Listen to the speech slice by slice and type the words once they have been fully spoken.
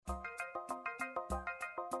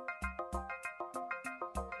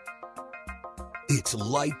It's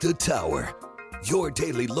Light the Tower, your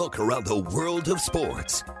daily look around the world of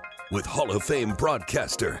sports. With Hall of Fame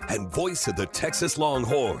broadcaster and voice of the Texas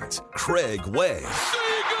Longhorns, Craig Way.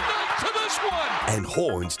 Say goodnight to this one! And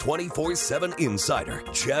Horns 24/7 insider,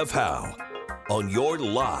 Jeff Howe. On your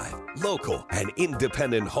live, local, and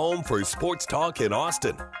independent home for sports talk in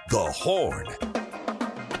Austin, The Horn.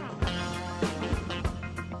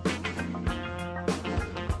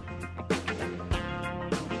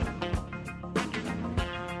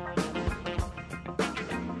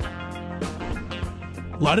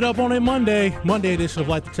 Light it up on a Monday edition of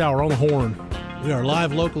Light the Tower on the Horn. We are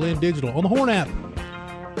live, local, and digital on the Horn app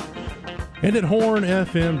and at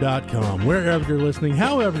hornfm.com. Wherever you're listening,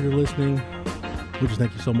 however you're listening, we just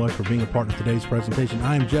thank you so much for being a part of today's presentation.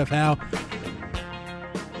 I am Jeff Howe.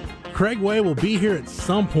 Craig Way will be here at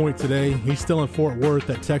some point today. He's still in Fort Worth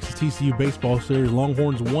at Texas TCU baseball series.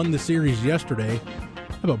 Longhorns won the series yesterday.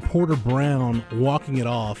 How about Porter Brown walking it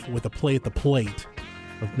off with a play at the plate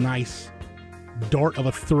of nice dart of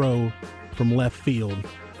a throw from left field.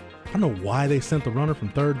 I don't know why they sent the runner from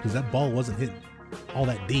third because that ball wasn't hitting all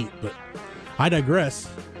that deep, but I digress.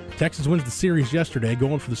 Texas wins the series yesterday,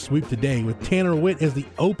 going for the sweep today with Tanner Witt as the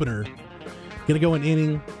opener. Going to go an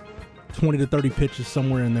inning, 20 to 30 pitches,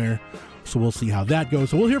 somewhere in there. So we'll see how that goes.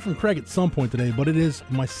 So we'll hear from Craig at some point today, but it is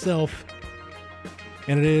myself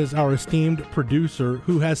and it is our esteemed producer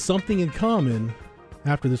who has something in common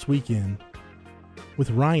after this weekend with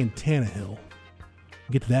Ryan Tannehill.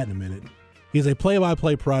 We'll get to that in a minute. He is a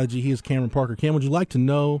play-by-play prodigy. He is Cameron Parker. Cam, would you like to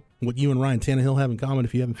know what you and Ryan Tannehill have in common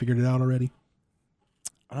if you haven't figured it out already?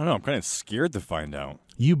 I don't know. I'm kind of scared to find out.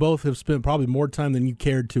 You both have spent probably more time than you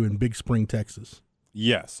cared to in Big Spring, Texas.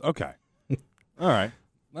 Yes. Okay. All right.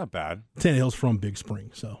 Not bad. Tannehill's from Big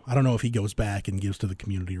Spring, so I don't know if he goes back and gives to the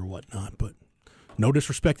community or whatnot, but no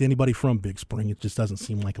disrespect to anybody from Big Spring. It just doesn't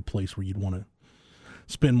seem like a place where you'd want to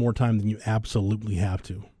spend more time than you absolutely have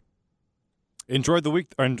to. Enjoyed the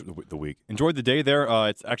week. Enjoyed the day there.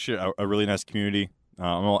 It's actually a really nice community.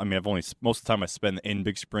 I've only most of the time I spend in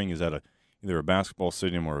Big Spring is at either a basketball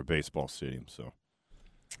stadium or a baseball stadium. So,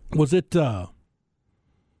 was it JUCO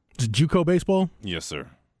baseball? Yes,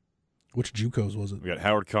 sir. Which JUCOs was it? We got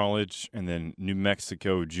Howard College and then New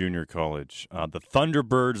Mexico Junior College. The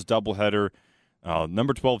Thunderbirds doubleheader,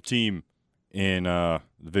 number 12 team in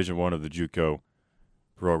Division I of the JUCO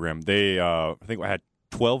program. They I think I had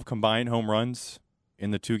 12 combined home runs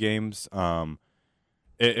in the two games.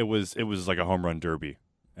 It was like a home run derby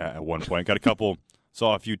at one point. Got a couple,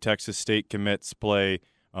 saw a few Texas State commits play,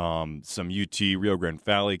 some UT Rio Grande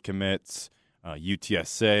Valley commits,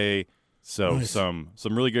 UTSA. So nice. some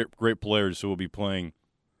really great players who will be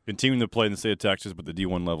continuing to play in the state of Texas, but the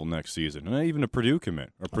D1 level next season. And even a Purdue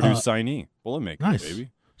commit, or Purdue signee. Boilermaker, nice.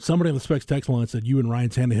 baby. Somebody on the Specs text line said you and Ryan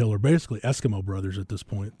Tannehill are basically Eskimo brothers at this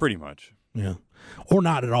point. Pretty much. Yeah. Or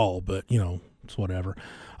not at all, but, it's whatever.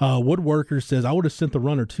 Woodworker says, I would have sent the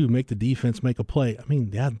runner, too, make the defense make a play. I mean,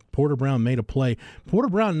 yeah, Porter Brown made a play. Porter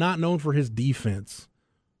Brown not known for his defense,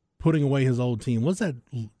 putting away his old team. What's that?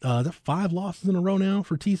 Is that 5 losses in a row now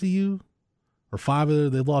for TCU? Or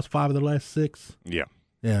they've lost 5 of their last 6? Yeah.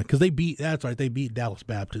 Yeah, because they beat Dallas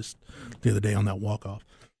Baptist the other day on that walk-off.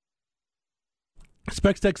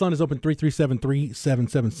 Specs text line is open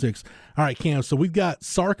 337-3776. All right, Cam, so we've got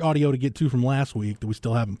Sark audio to get to from last week that we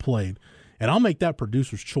still haven't played, and I'll make that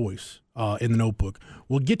producer's choice in the notebook.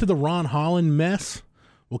 We'll get to the Ron Holland mess.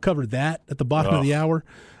 We'll cover that at the bottom of the hour.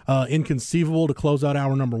 Inconceivable to close out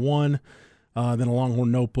hour number 1, then a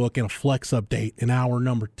Longhorn notebook and a flex update in hour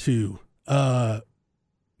number 2. Cam,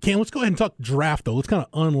 let's go ahead and talk draft, though. Let's kind of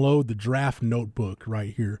unload the draft notebook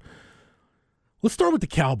right here. Let's start with the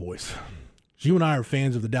Cowboys. You and I are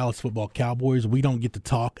fans of the Dallas football Cowboys. We don't get to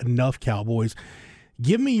talk enough Cowboys.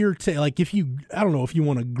 Give me your take. Like, I don't know if you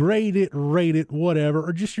want to grade it, rate it, whatever,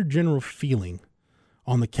 or just your general feeling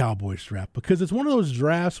on the Cowboys draft. Because it's one of those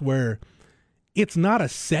drafts where it's not a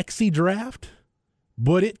sexy draft,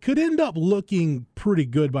 but it could end up looking pretty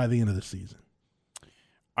good by the end of the season.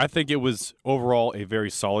 I think it was overall a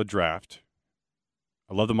very solid draft.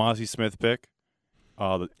 I love the Mozzie Smith pick.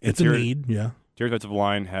 It's a need, yeah. The defensive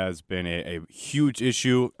line has been a huge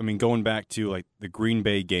issue. I mean, going back to like the Green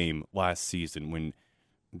Bay game last season when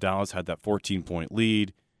Dallas had that 14-point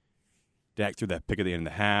lead, Dak threw that pick at the end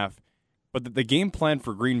of the half. But the game plan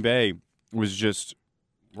for Green Bay was just,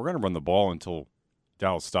 we're going to run the ball until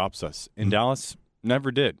Dallas stops us. And Dallas never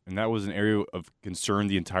did. And that was an area of concern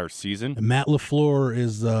the entire season. And Matt LaFleur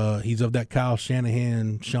is he's of that Kyle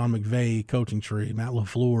Shanahan, Sean McVay coaching tree. Matt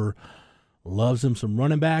LaFleur loves him some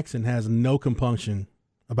running backs and has no compunction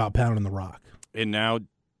about pounding the rock. And now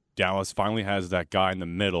Dallas finally has that guy in the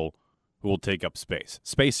middle who will take up space.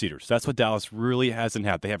 Space eaters. That's what Dallas really hasn't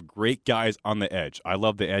had. They have great guys on the edge. I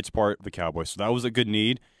love the edge part of the Cowboys, so that was a good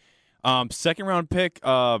need. Second round pick,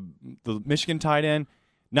 the Michigan tight end,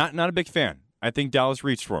 not a big fan. I think Dallas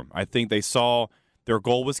reached for him. I think they saw their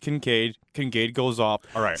goal was Kincaid. Kincaid goes off.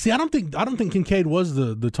 All right. See, I don't think Kincaid was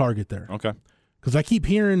the target there. Okay. Because I keep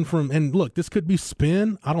hearing from, and look, this could be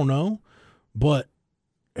spin. I don't know, but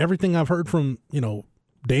everything I've heard from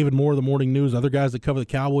David Moore, the Morning News, other guys that cover the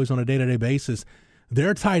Cowboys on a day-to-day basis,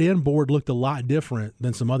 their tight end board looked a lot different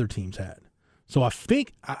than some other teams had. So I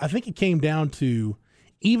think it came down to,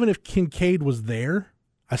 even if Kincaid was there,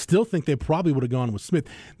 I still think they probably would have gone with Smith.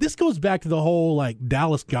 This goes back to the whole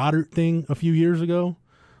Dallas Goedert thing a few years ago.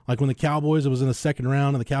 Like when the Cowboys, it was in the second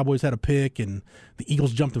round and the Cowboys had a pick and the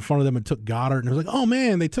Eagles jumped in front of them and took Goedert. And it was like, oh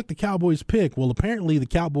man, they took the Cowboys pick. Well, apparently the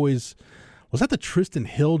Cowboys, was that the Tristan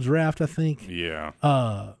Hill draft, I think? Yeah.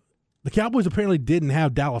 The Cowboys apparently didn't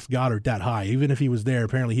have Dallas Goedert that high. Even if he was there,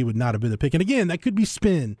 apparently he would not have been the pick. And again, that could be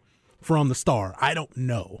spin from the star. I don't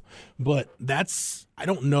know. But I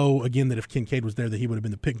don't know, again, that if Kincaid was there that he would have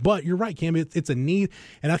been the pick. But you're right, Cam, it's a need.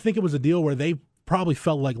 And I think it was a deal where they probably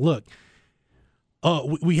felt like, look,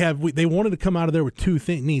 they wanted to come out of there with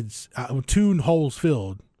two holes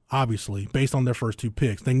filled, obviously, based on their first two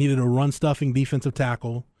picks. They needed a run-stuffing defensive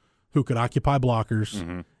tackle who could occupy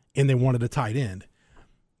blockers, and they wanted a tight end.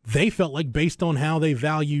 They felt like, based on how they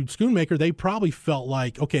valued Schoonmaker, they probably felt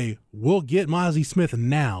like, okay, we'll get Mazi Smith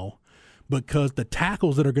now because the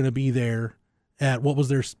tackles that are going to be there at, what was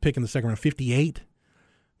their pick in the second round, 58?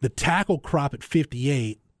 The tackle crop at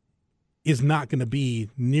 58 is not going to be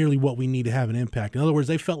nearly what we need to have an impact. In other words,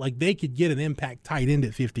 they felt like they could get an impact tight end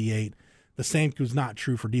at 58. The same was not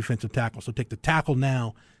true for defensive tackle. So take the tackle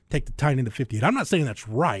now, take the tight end at 58. I'm not saying that's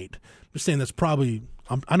right. I'm just saying that's probably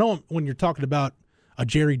 – I know when you're talking about a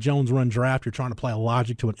Jerry Jones run draft, you're trying to apply a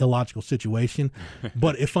logic to an illogical situation.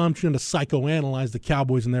 But if I'm trying to psychoanalyze the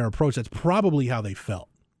Cowboys and their approach, that's probably how they felt.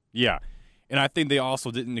 Yeah. And I think they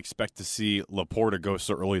also didn't expect to see Laporta go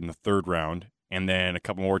so early in the third round. And then a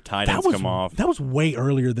couple more tight ends come off. That was way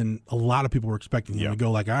earlier than a lot of people were expecting him to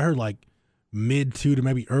go. I heard mid 2 to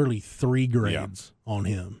maybe early 3 grades on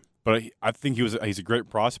him. But I think he's a great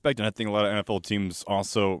prospect, and I think a lot of NFL teams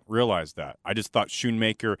also realized that. I just thought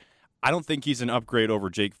Schoonmaker, I don't think he's an upgrade over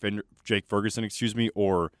Jake Ferguson,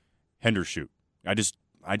 or Hendershot.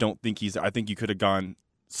 I don't think I think you could have gone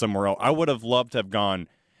somewhere else. I would have loved to have gone.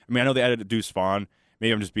 I mean, I know they added Deuce Vaughn.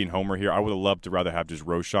 Maybe I'm just being homer here. I would have loved to rather have just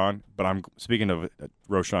Roschon. But I'm speaking of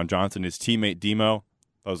Roschon Johnson, his teammate Demo,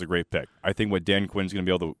 that was a great pick. I think what Dan Quinn's going to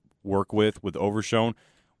be able to work with Overshown,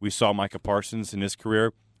 we saw Micah Parsons in his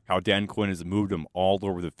career, how Dan Quinn has moved him all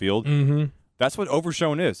over the field. Mm-hmm. That's what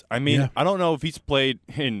Overshown is. I mean, I don't know if he's played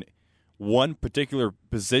in one particular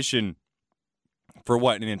position for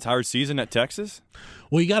an entire season at Texas?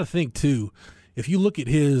 Well, you got to think, too, if you look at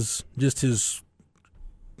his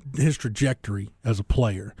trajectory as a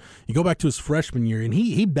player. You go back to his freshman year, and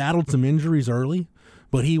he battled some injuries early,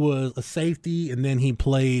 but he was a safety, and then he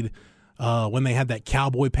played when they had that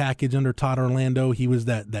cowboy package under Todd Orlando. He was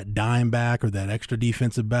that dime back or that extra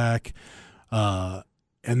defensive back.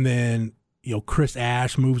 And then, Chris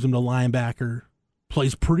Ash moves him to linebacker,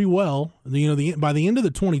 plays pretty well. By the end of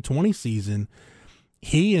the 2020 season,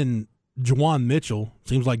 he and Juwan Mitchell,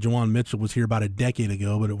 seems like Juwan Mitchell was here about a decade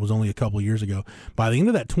ago, but it was only a couple of years ago. By the end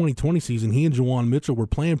of that 2020 season, he and Juwan Mitchell were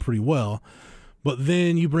playing pretty well. But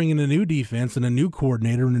then you bring in a new defense and a new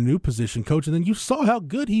coordinator and a new position coach, and then you saw how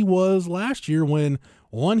good he was last year when,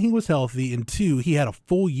 1, he was healthy, and 2, he had a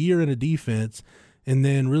full year in a defense, and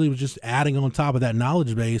then really was just adding on top of that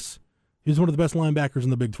knowledge base. He was one of the best linebackers in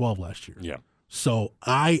the Big 12 last year. Yeah. So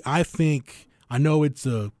I think – I know it's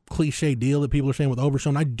a cliche deal that people are saying with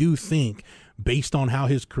Overshown. I do think, based on how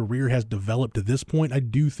his career has developed to this point, I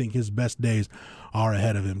do think his best days are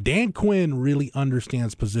ahead of him. Dan Quinn really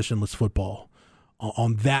understands positionless football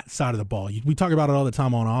on that side of the ball. We talk about it all the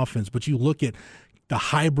time on offense, but you look at the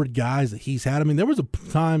hybrid guys that he's had. I mean, there was a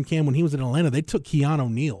time, Cam, when he was in Atlanta, they took Keon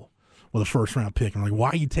O'Neal with a first-round pick. I'm like, why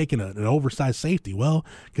are you taking an oversized safety? Well,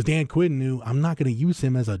 because Dan Quinn knew, I'm not going to use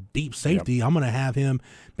him as a deep safety. Yep. I'm going to have him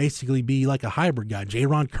basically be like a hybrid guy.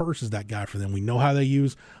 Jaron Kearse is that guy for them. We know how they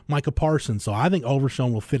use Micah Parsons. So I think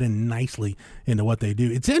Overshown will fit in nicely into what they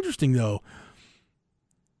do. It's interesting, though.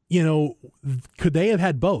 Could they have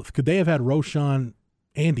had both? Could they have had Roschon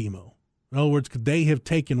and Demo? In other words, could they have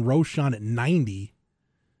taken Roschon at 90,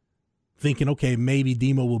 thinking, okay, maybe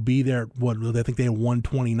Demo will be there. I think they had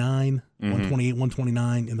 129, 128,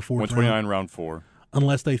 129 in the fourth 129 round 4.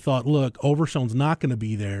 Unless they thought, look, Overshown's not going to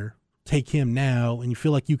be there. Take him now, and you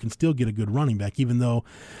feel like you can still get a good running back, even though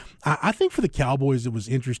I think for the Cowboys it was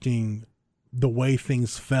interesting. the way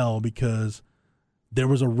things fell because there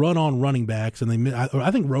was a run on running backs, and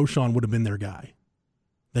I think Roschon would have been their guy.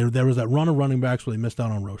 There was that run of running backs where they missed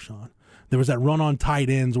out on Roschon. There was that run on tight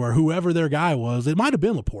ends where whoever their guy was, it might have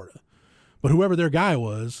been Laporta, but whoever their guy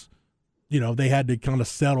was, they had to kind of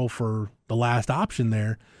settle for the last option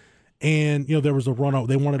there. And, there was a run on,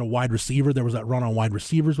 they wanted a wide receiver. There was that run on wide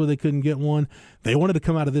receivers where they couldn't get one. They wanted to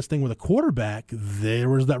come out of this thing with a quarterback. There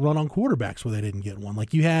was that run on quarterbacks where they didn't get one.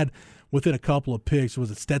 Like you had within a couple of picks, was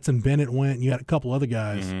it Stetson Bennett went, and you had a couple other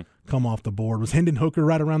guys come off the board. Was Hendon Hooker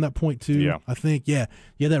right around that point too? Yeah. I think, yeah.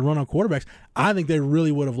 You had that run on quarterbacks. I think they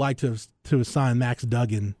really would have liked to assign Max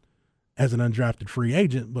Duggan as an undrafted free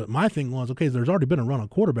agent. But my thing was, okay, there's already been a run on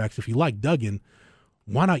quarterbacks. If you like Duggan,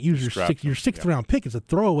 why not use your sixth round pick? It's a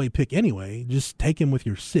throwaway pick anyway. Just take him with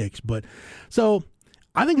your 6. But so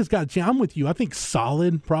I think it's got a chance. I'm with you. I think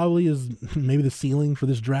solid probably is maybe the ceiling for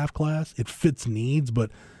this draft class. It fits needs,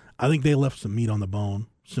 but I think they left some meat on the bone,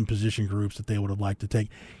 some position groups that they would have liked to take.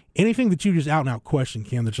 Anything that you just out and out question,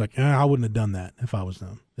 Cam, that's like, I wouldn't have done that if I was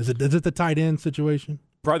them. Is it the tight end situation?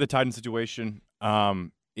 Probably the tight end situation.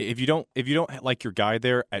 If you don't like your guy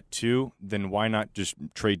there at 2, then why not just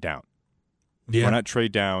trade down? Yeah. Why not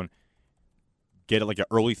trade down, get it like an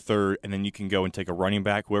early 3rd, and then you can go and take a running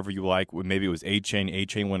back, whoever you like. Maybe it was A-Chain.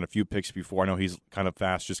 A-Chain won a few picks before. I know he's kind of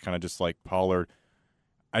fast, just like Pollard.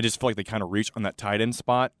 I just feel like they kind of reached on that tight end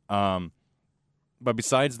spot. But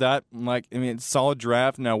besides that, it's a solid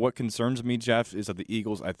draft. Now, what concerns me, Jeff, is that the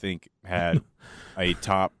Eagles, I think, had a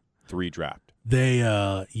top 3 draft. They,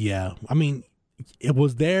 yeah. I mean,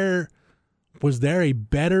 was there a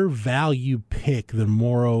better value pick than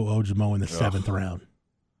Moro Ojomo in the 7th round?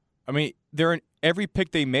 I mean, every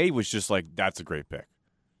pick they made was just like, that's a great pick.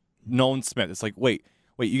 Nolan Smith. It's like, wait,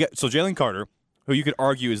 you got Jalen Carter, who you could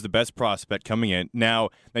argue is the best prospect coming in. Now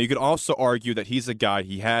you could also argue that he's a guy,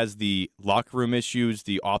 he has the locker room issues,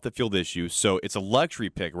 the off-the-field issues, so it's a luxury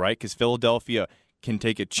pick, right? Because Philadelphia can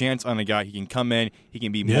take a chance on a guy. He can come in, he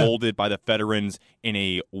can be molded by the veterans in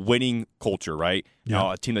a winning culture, right? Yeah.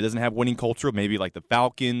 Now, a team that doesn't have winning culture, maybe like the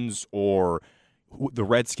Falcons or the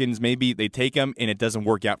Redskins, maybe they take him and it doesn't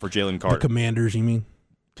work out for Jalen Carter. The Commanders, you mean?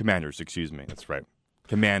 Commanders, excuse me. That's right.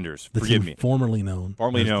 Commanders, The forgive team me. Formerly known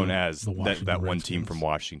as that one team Redskins. from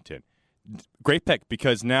Washington. Great pick,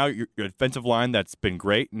 because now your defensive line that's been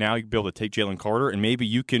great. Now you can be able to take Jalen Carter, and maybe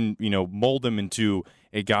you can mold him into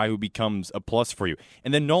a guy who becomes a plus for you.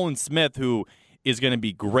 And then Nolan Smith, who is going to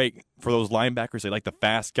be great for those linebackers. They like the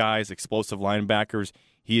fast guys, explosive linebackers.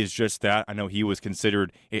 He is just that. I know he was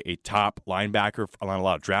considered a top linebacker on a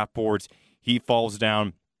lot of draft boards. He falls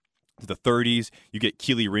down to the 30s. You get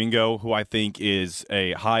Keely Ringo, who I think is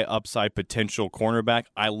a high upside potential cornerback.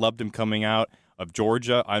 I loved him coming out of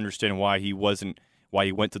Georgia. I understand why he went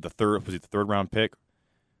to the 3rd. Was it the 3rd round pick?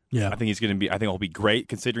 Yeah. I think he'll be great,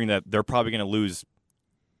 considering that they're probably going to lose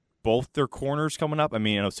both their corners coming up. I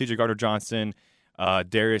mean, C.J. Gardner-Johnson,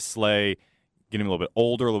 Darius Slay, getting a little bit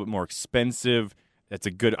older, a little bit more expensive. That's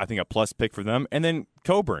a plus pick for them. And then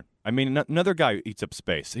Coburn. I mean, another guy who eats up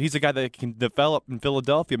space. He's a guy that can develop in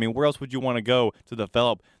Philadelphia. I mean, where else would you want to go to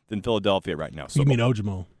develop than Philadelphia right now? So, you mean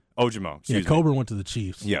Ojomo? Ojomo, Yeah, Coburn went to the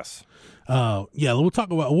Chiefs. Yes. We'll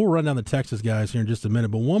run down the Texas guys here in just a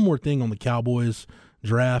minute. But one more thing on the Cowboys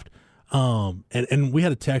draft. And we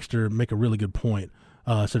had a texter make a really good point.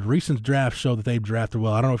 Said recent drafts show that they've drafted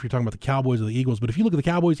well. I don't know if you're talking about the Cowboys or the Eagles, but if you look at the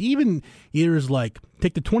Cowboys, even years like,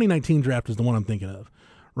 take the 2019 draft is the one I'm thinking of,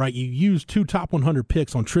 right? You used 2 top 100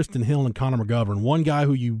 picks on Tristan Hill and Connor McGovern. One guy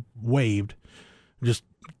who you waived, just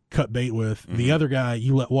cut bait with. Mm-hmm. The other guy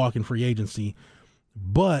you let walk in free agency.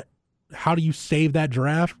 But how do you save that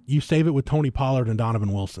draft? You save it with Tony Pollard and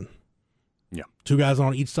Donovan Wilson. Yeah. 2 guys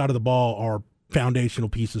on each side of the ball are foundational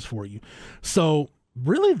pieces for you. So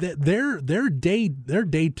really, their day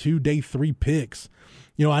 2, day 3 picks.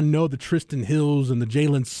 I know the Tristan Hills and the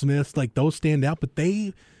Jalen Smiths, like those stand out, but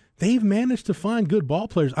they've managed to find good ball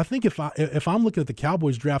players. I think if I'm looking at the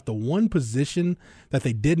Cowboys draft, the one position that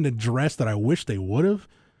they didn't address that I wish they would have,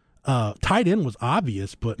 tight end was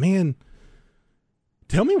obvious, but man,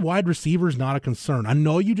 tell me wide receiver is not a concern. I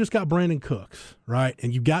know you just got Brandon Cooks, right?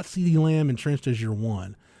 And you got CeeDee Lamb entrenched as your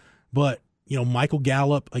 1, but Michael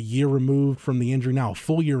Gallup, a year removed from the injury, now a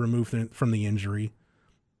full year removed from the injury.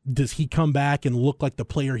 Does he come back and look like the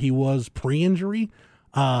player he was pre-injury?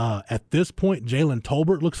 At this point, Jalen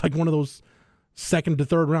Tolbert looks like one of those 2nd to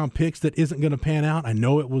 3rd round picks that isn't going to pan out. I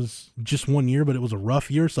know it was just 1 year, but it was a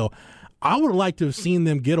rough year. So I would have liked to have seen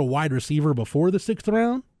them get a wide receiver before the 6th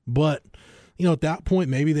round. But, at that point,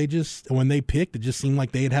 maybe when they picked, it just seemed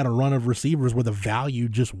like they had a run of receivers where the value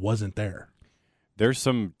just wasn't there. There's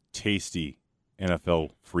some tasty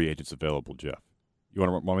NFL free agents available, Jeff. You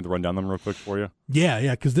want me to run down them real quick for you?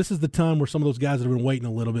 Yeah, because this is the time where some of those guys that have been waiting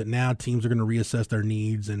a little bit, now teams are going to reassess their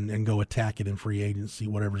needs and go attack it in free agency,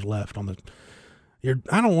 whatever's left on the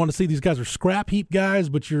I don't want to see these guys are scrap heap guys,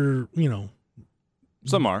 but some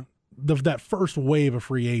are. That first wave of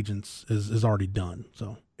free agents is already done.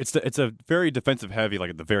 So it's a very defensive heavy,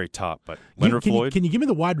 like at the very top. But Leonard Floyd. Can you give me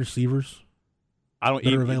the wide receivers? I don't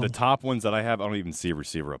even the top ones that I have. I don't even see a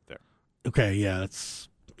receiver up there. Okay, yeah, that's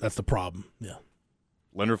the problem. Yeah.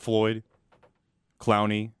 Leonard Floyd,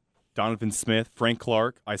 Clowney, Donovan Smith, Frank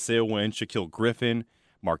Clark, Isaiah Wynn, Shaquille Griffin,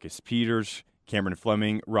 Marcus Peters, Cameron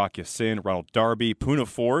Fleming, Rock Ya-Sin, Ronald Darby, Poona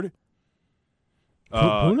Ford.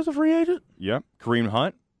 Poona's a free agent? Yep. Kareem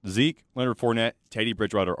Hunt, Zeke, Leonard Fournette, Teddy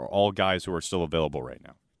Bridgewater are all guys who are still available right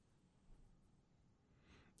now.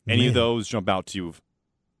 Any of those jump out to you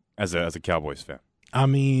as a Cowboys fan? I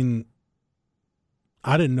mean,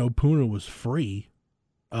 I didn't know Poona was free.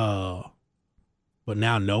 But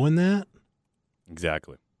now knowing that,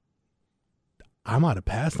 exactly, I might have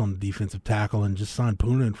passed on the defensive tackle and just signed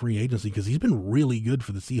Poona in free agency because he's been really good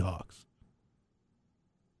for the Seahawks.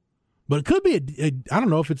 But it could be I don't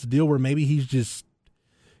know if it's a deal where maybe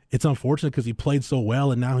it's unfortunate because he played so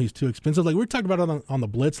well and now he's too expensive. Like we were talking about on the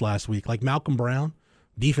Blitz last week, like Malcolm Brown,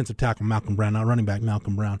 defensive tackle Malcolm Brown, not running back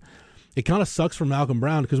Malcolm Brown. It kind of sucks for Malcolm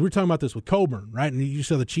Brown because we were talking about this with Coburn, right? And you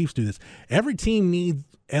saw the Chiefs do this. Every team needs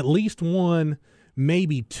at least one,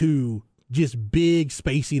 maybe two, just big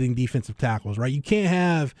space-eating defensive tackles, right? You can't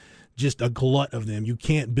have just a glut of them. You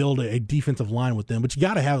can't build a defensive line with them, but you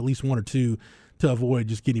got to have at least one or two to avoid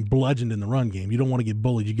just getting bludgeoned in the run game. You don't want to get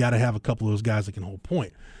bullied. You got to have a couple of those guys that can hold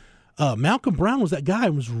point. Malcolm Brown was that guy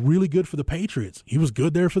and was really good for the Patriots. He was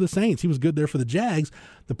good there for the Saints. He was good there for the Jags.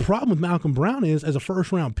 The problem with Malcolm Brown is, as a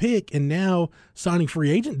first-round pick and now signing free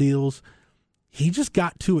agent deals, he just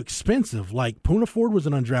got too expensive. Like Poona Ford was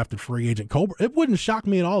an undrafted free agent. Coburn, it wouldn't shock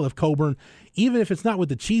me at all if Coburn, even if it's not with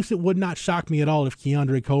the Chiefs, it would not shock me at all if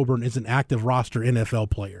Keandre Coburn is an active roster NFL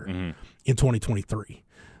player in 2023.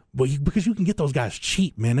 But because you can get those guys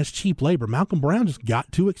cheap, man. That's cheap labor. Malcolm Brown just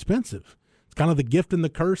got too expensive. It's kind of the gift and the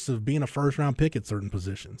curse of being a first-round pick at certain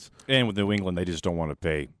positions. And with New England, they just don't want to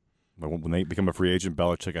pay. When they become a free agent,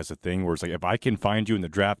 Belichick has a thing where it's like, if I can find you in the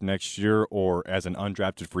draft next year or as an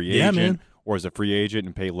undrafted free agent or as a free agent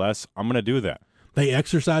and pay less, I'm going to do that. They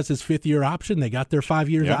exercised his fifth-year option. They got their 5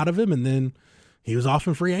 years out of him, and then he was off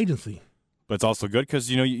in free agency. But it's also good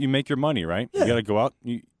because, you make your money, right? Yeah. You got to go out.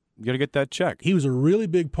 You got to get that check. He was a really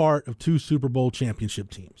big part of 2 Super Bowl championship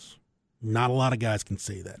teams. Not a lot of guys can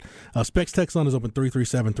say that. Specs text line is open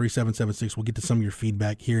 337-3776. We'll get to some of your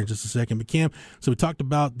feedback here in just a second. But Cam, so we talked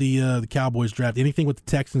about the Cowboys draft. Anything with the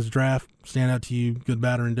Texans draft stand out to you, good,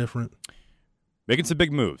 bad, or indifferent? Making some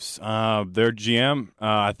big moves. Their GM,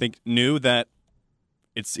 I think, knew that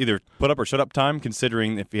it's either put up or shut up time,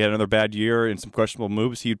 considering if he had another bad year and some questionable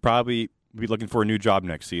moves, he'd probably be looking for a new job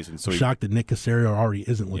next season. So I'm shocked that Nick Caserio already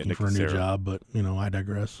isn't looking for a new job, but, I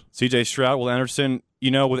digress. C.J. Stroud, Will Anderson.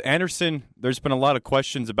 With Anderson, there's been a lot of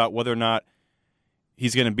questions about whether or not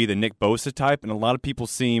he's going to be the Nick Bosa type, and a lot of people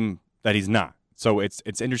seem that he's not. So it's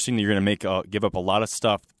interesting that you're going to give up a lot of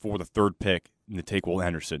stuff for the third pick and to take Will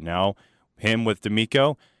Anderson. Now, him with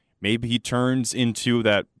D'Amico, maybe he turns into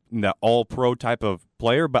that all-pro type of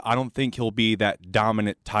player, but I don't think he'll be that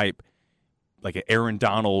dominant type like an Aaron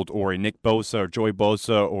Donald or a Nick Bosa or Joey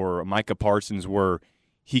Bosa or Micah Parsons where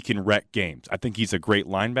he can wreck games. I think he's a great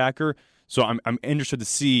linebacker. So I'm interested to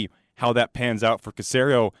see how that pans out for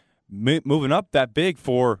Caserio moving up that big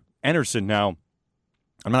for Anderson. Now,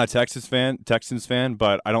 I'm not a Texans fan,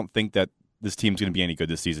 but I don't think that this team's going to be any good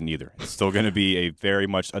this season either. It's still going to be a very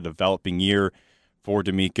much a developing year for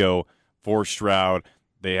D'Amico, for Stroud.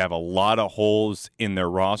 They have a lot of holes in their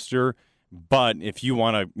roster, but if you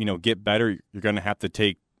want to, get better, you're going to have to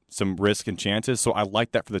take some risk and chances. So I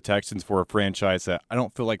like that for the Texans, for a franchise that I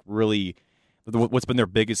don't feel like really. What's been their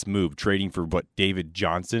biggest move? Trading for David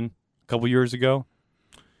Johnson a couple years ago.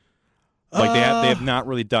 Like they have not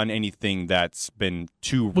really done anything that's been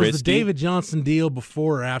too risky. Was the David Johnson deal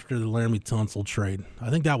before or after the Laramie Tunsil trade?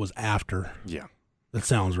 I think that was after. Yeah, that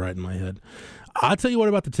sounds right in my head. I'll tell you what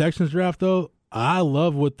about the Texans draft though. I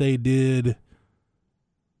love what they did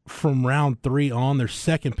from round 3 on. Their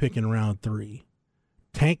second pick in round 3,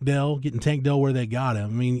 getting Tank Dell where they got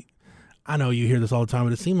him. I mean, I know you hear this all the time,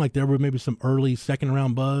 but it seemed like there were maybe some early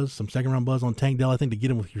second-round buzz on Tank Dell. I think to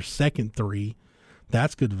get him with your second 3,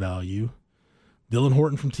 that's good value. Dylan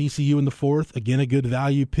Horton from TCU in the 4th, again, a good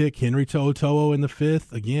value pick. Henry To'oTo'o in the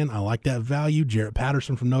 5th, again, I like that value. Jarrett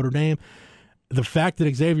Patterson from Notre Dame. The fact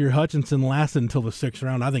that Xavier Hutchinson lasted until the 6th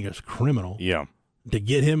round, I think is criminal. Yeah. to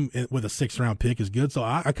get him with a 6th-round pick is good. So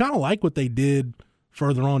I kind of like what they did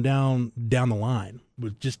further on down the line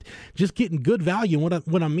with just getting good value. And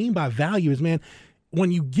what I mean by value is, man,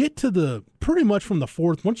 when you get to the pretty much from the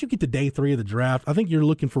 4th, once you get to day 3 of the draft, I think you're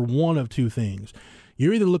looking for one of two things.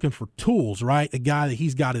 You're either looking for tools, right? A guy that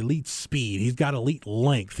he's got elite speed, he's got elite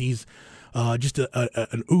length, he's just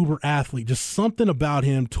an uber athlete, just something about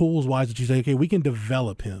him tools-wise that you say, okay, we can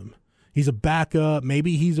develop him. He's a backup,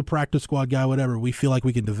 maybe he's a practice squad guy, whatever. We feel like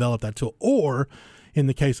we can develop that tool. Or in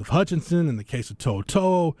the case of Hutchinson, in the case of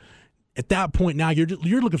To'oTo'o, at that point now you're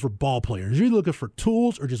looking for ball players. You're looking for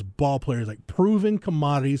tools or just ball players, like proven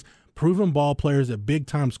commodities, proven ball players at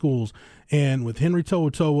big-time schools. And with Henry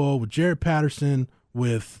To'oTo'o, with Jaret Patterson,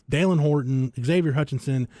 with Dalen Horton, Xavier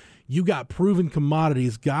Hutchinson, you got proven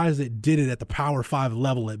commodities, guys that did it at the Power 5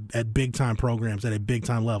 level at big-time programs at a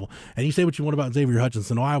big-time level. And you say what you want about Xavier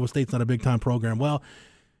Hutchinson. Iowa State's not a big-time program. Well,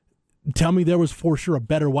 tell me there was for sure a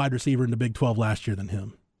better wide receiver in the Big 12 last year than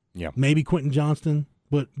him. Yeah. Maybe Quentin Johnston,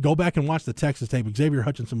 but go back and watch the Texas tape. Xavier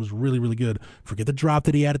Hutchinson was really, really good. Forget the drop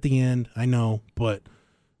that he had at the end, I know, but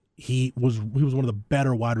he was one of the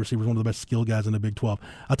better wide receivers, one of the best skill guys in the Big 12.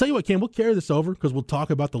 I'll tell you what, Cam, we'll carry this over because we'll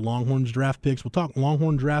talk about the Longhorns draft picks. We'll talk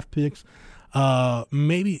Longhorn draft picks.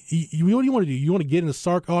 Maybe what do you want to do? You want to get into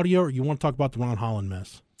Sark audio, or you want to talk about the Ron Holland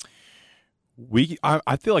mess?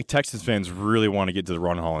 I feel like Texas fans really want to get to the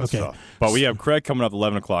Ron Holland stuff. But we have Craig coming up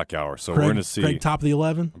 11 o'clock hour, so we're going to see. Craig, top of the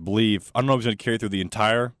 11? I don't know if he's going to carry through the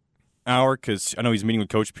entire hour because I know he's meeting with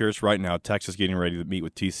Coach Pierce right now. Texas getting ready to meet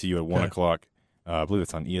with TCU at 1 o'clock. I believe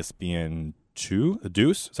it's on ESPN2. The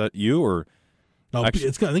Deuce? Is that you? Or no, I think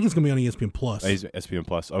it's going to be on ESPN Plus. ESPN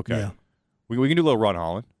Plus, okay. Yeah. We can do a little Ron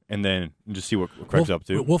Holland and then just see what Craig's up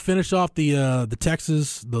to. We'll finish off the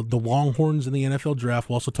Texas, the Longhorns in the NFL draft.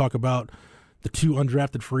 We'll also talk about the 2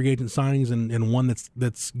 undrafted free agent signings and one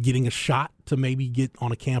that's getting a shot to maybe get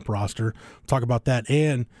on a camp roster. We'll talk about that.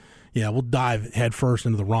 And, yeah, we'll dive head first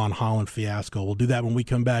into the Ron Holland fiasco. We'll do that when we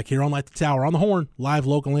come back here on Light the Tower, on the Horn, live,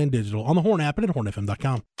 local, and digital, on the Horn app and at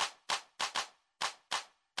hornfm.com.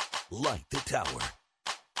 Light the Tower.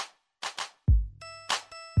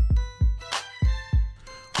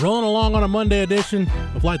 Rolling along on a Monday edition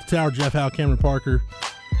of Light the Tower, Jeff Howe, Cameron Parker.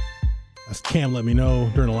 As Cam let me know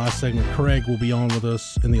during the last segment, Craig will be on with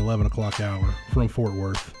us in the 11 o'clock hour from Fort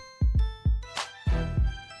Worth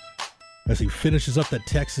as he finishes up that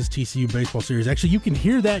Texas TCU baseball series. Actually, you can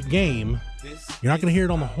hear that game. You're not going to hear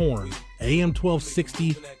it on the Horn. AM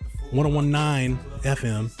 1260, 101.9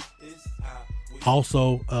 FM.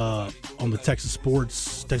 Also on the Texas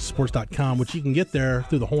Sports, TexasSports.com, which you can get there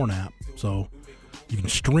through the Horn app. So you can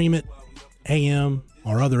stream it, AM,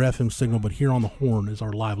 our other FM signal, but here on the Horn is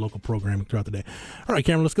our live local programming throughout the day. All right,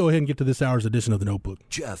 Cameron, let's go ahead and get to this hour's edition of the Notebook.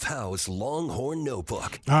 Jeff Howe's Longhorn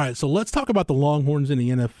Notebook. All right, so let's talk about the Longhorns in the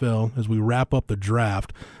NFL as we wrap up the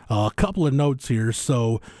draft. A couple of notes here.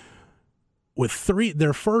 So with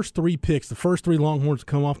their first 3 picks, the first 3 Longhorns to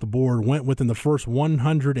come off the board went within the first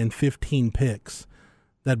 115 picks.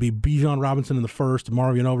 That'd be Bijan Robinson in the first,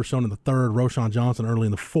 Marvin Overshown in the third, Roschon Johnson early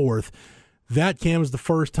in the fourth. That, Cam, is the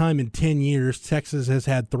first time in 10 years Texas has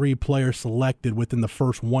had 3 players selected within the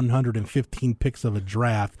first 115 picks of a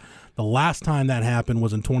draft. The last time that happened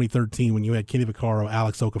was in 2013 when you had Kenny Vaccaro,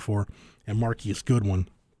 Alex Okafor, and Marquise Goodwin.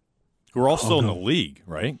 Who are all still in the league,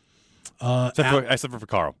 right? Except for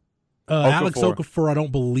Vaccaro. Alex Okafor, I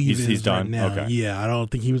don't believe he's done. Right now. Okay. Yeah, I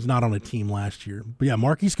don't think he was not on a team last year. But yeah,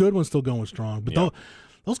 Marquise Goodwin's still going strong. But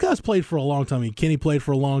those guys played for a long time. I mean, Kenny played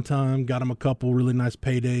for a long time. Got him a couple really nice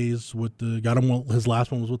paydays his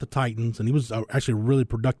last one was with the Titans, and he was actually a really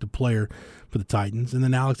productive player for the Titans. And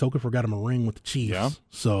then Alex Okafor got him a ring with the Chiefs. Yeah.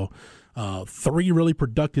 So 3 really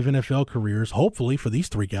productive NFL careers. Hopefully for these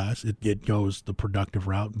 3 guys, it goes the productive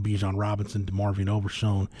route. Bijan Robinson, DeMarvin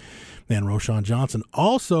Overshown, and Roschon Johnson.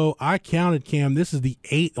 Also, I counted, Cam, this is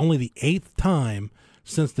only the 8th time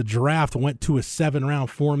since the draft went to a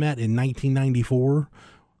 7-round format in 1994.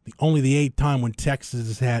 Only the 8th time when Texas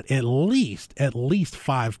has had at least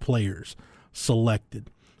 5 players selected.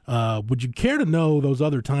 Would you care to know those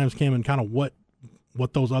other times, Cam, and kind of what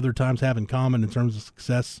those other times have in common in terms of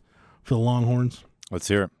success for the Longhorns? Let's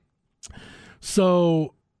hear it.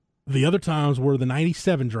 So the other times were the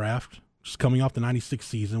 97 draft, just coming off the 96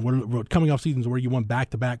 season. We're coming off seasons where you won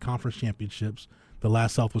back-to-back conference championships, the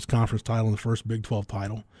last Southwest Conference title and the first Big 12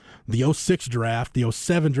 title. The 06 draft, the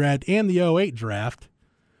 07 draft, and the 08 draft,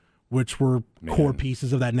 which were core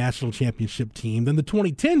pieces of that national championship team. Then the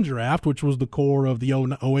 2010 draft, which was the core of the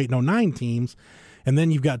 08 and 09 teams. And then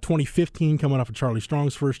you've got 2015 coming off of Charlie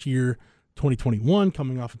Strong's first year, 2021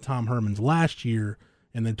 coming off of Tom Herman's last year,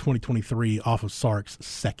 and then 2023 off of Sark's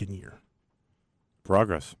second year.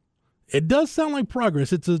 Progress. It does sound like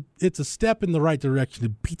progress. It's a step in the right direction.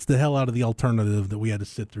 It beats the hell out of the alternative that we had to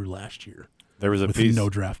sit through last year. There was a with piece, no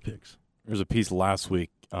draft picks. There was a piece last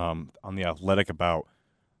week on The Athletic about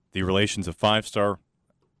the relations of 5-star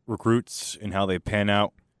recruits and how they pan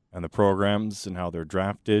out and the programs and how they're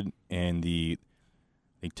drafted. And I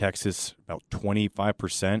think Texas, about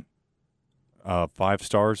 25% of 5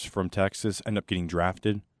 stars from Texas end up getting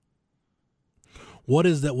drafted. What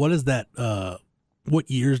is that?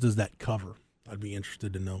 What years does that cover? I'd be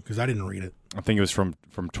interested to know because I didn't read it. I think it was from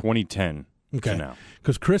 2010 to now.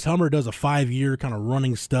 Because Chris Hummer does a 5-year kind of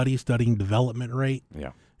running studying development rate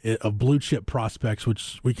of blue chip prospects,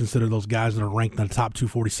 which we consider those guys that are ranked in the top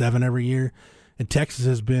 247 every year. And Texas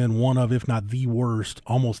has been one of, if not the worst,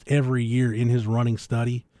 almost every year in his running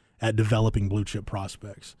study at developing blue chip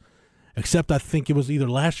prospects. Except I think it was either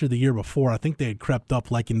last year or the year before. I think they had crept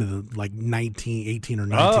up into the 19, 18, or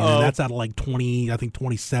 19. And that's out of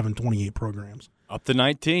 27, 28 programs. Up to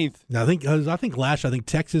 19th. Now, I think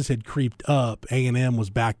Texas had creeped up. A&M was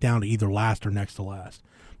back down to either last or next to last.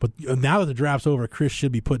 But now that the draft's over, Chris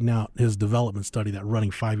should be putting out his development study, that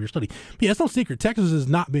running 5-year study. But yeah, it's no secret. Texas has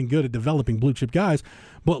not been good at developing blue-chip guys.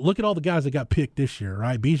 But look at all the guys that got picked this year,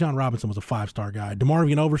 right? Bijan Robinson was a 5-star guy.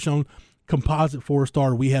 DeMarvion Overshown, composite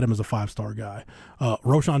 4-star. We had him as a 5-star guy.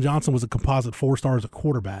 Roschon Johnson was a composite 4-star as a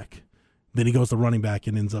quarterback. Then he goes to running back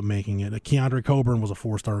and ends up making it. Keandre Coburn was a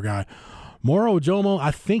 4-star guy. Moro Ojomo, I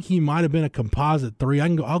think he might have been a composite 3.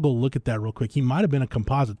 I'll go look at that real quick. He might have been a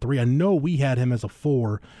composite 3. I know we had him as a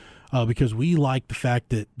 4 because we liked the fact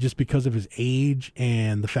that just because of his age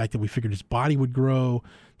and the fact that we figured his body would grow,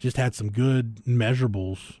 just had some good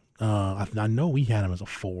measurables. I know we had him as a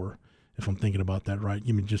 4, if I'm thinking about that right.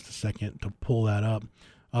 Give me just a second to pull that up.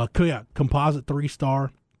 Composite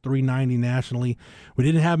 3-star, 390 nationally. We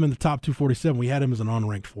didn't have him in the top 247. We had him as an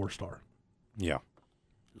unranked 4-star. Yeah.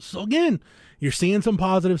 So, again, you're seeing some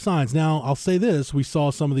positive signs. Now, I'll say this. We saw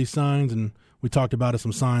some of these signs, and we talked about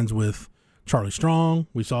some signs with Charlie Strong.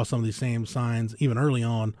 We saw some of these same signs even early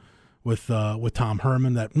on with Tom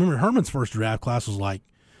Herman. Remember, Herman's first draft class was like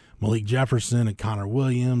Malik Jefferson and Connor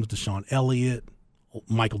Williams, Deshaun Elliott,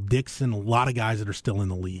 Michael Dixon, a lot of guys that are still in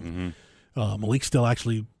the league. Mm-hmm. Malik still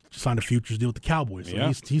actually signed a futures deal with the Cowboys,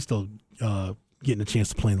 so he's still getting a chance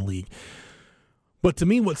to play in the league. But to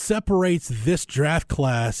me, what separates this draft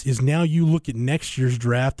class is now you look at next year's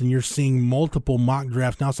draft and you're seeing multiple mock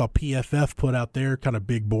drafts. Now I saw PFF put out their kind of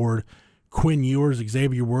big board. Quinn Ewers,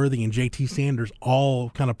 Xavier Worthy, and JT Sanders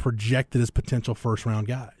all kind of projected as potential first-round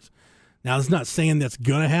guys. Now, it's not saying that's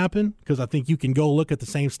going to happen because I think you can go look at the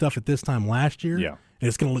same stuff at this time last year. Yeah. And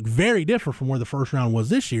it's going to look very different from where the first round was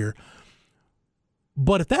this year.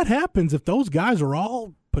 But if that happens, if those guys are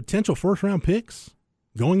all potential first-round picks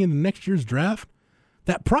going into next year's draft,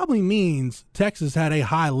 that probably means Texas had a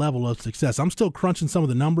high level of success. I'm still crunching some of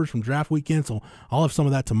the numbers from draft weekend, so I'll have some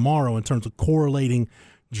of that tomorrow in terms of correlating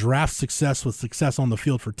draft success with success on the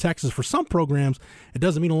field for Texas. For some programs, it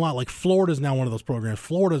doesn't mean a lot. Like Florida's now one of those programs.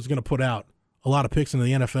 Florida is going to put out a lot of picks into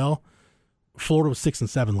the NFL. Florida was 6 and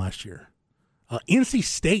 7 last year. NC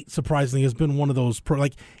State, surprisingly, has been one of those.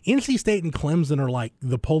 NC State and Clemson are like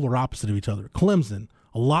the polar opposite of each other. Clemson,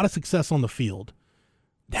 a lot of success on the field.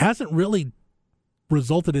 Hasn't really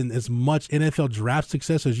resulted in as much NFL draft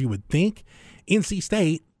success as you would think. NC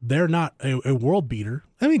State, they're not a world beater.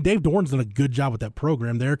 I mean, Dave Doran's done a good job with that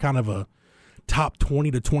program. They're kind of a top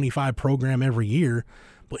 20 to 25 program every year.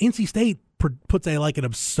 But NC State puts an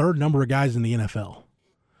absurd number of guys in the NFL.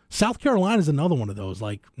 South Carolina is another one of those,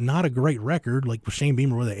 not a great record. Like with Shane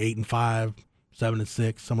Beamer, were they 8-5,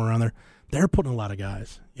 7-6, somewhere around there? They're putting a lot of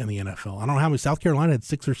guys in the NFL. I don't know how many. South Carolina had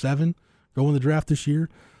 6 or 7 go in the draft this year.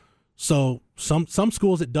 So some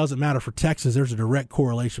schools, it doesn't matter. For Texas, there's a direct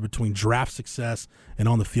correlation between draft success and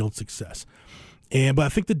on-the-field success. But I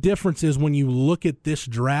think the difference is when you look at this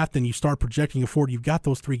draft and you start projecting it forward, you've got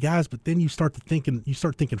those 3 guys, but then you start thinking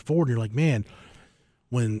forward, and you're like, man,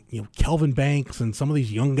 when Kelvin Banks and some of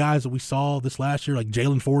these young guys that we saw this last year, like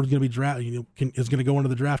Jalen Ford is going to be drafted, is going to go into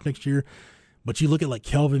the draft next year. But you look at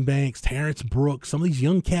Kelvin Banks, Terrence Brooks, some of these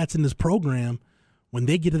young cats in this program. When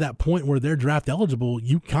they get to that point where they're draft eligible,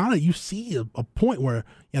 you see a point where,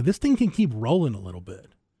 this thing can keep rolling a little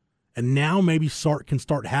bit. And now maybe Sark can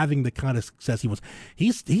start having the kind of success he was.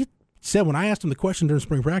 He said, when I asked him the question during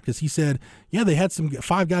spring practice, he said, they had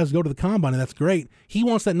 5 guys go to the combine, and that's great. He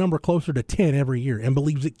wants that number closer to 10 every year and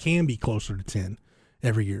believes it can be closer to 10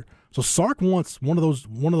 every year. So Sark wants one of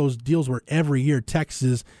those deals where every year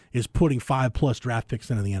Texas is putting 5+ draft picks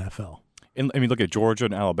into the NFL. And I mean, look at Georgia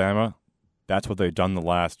and Alabama. That's what they've done the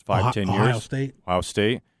last 5-10 years. Ohio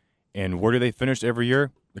State. And where do they finish every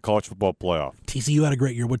year? The college football playoff. TCU had a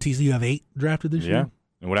great year. What, TCU have 8 drafted this year? Yeah.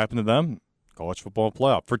 And what happened to them? College football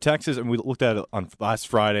playoff. For Texas, and we looked at it on last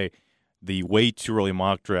Friday, the way too early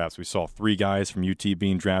mock drafts. We saw 3 guys from UT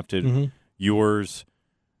being drafted. Yours,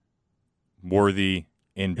 Worthy,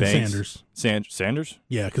 and Banks. Sanders?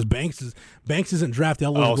 Yeah, because Banks isn't draft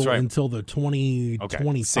eligible until the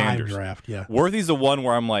 2025 draft. Yeah, Worthy's the one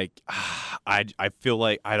where I'm like, I feel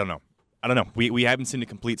like I don't know. We haven't seen a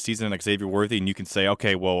complete season like Xavier Worthy, and you can say,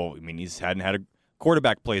 okay, well, I mean, he's hadn't had a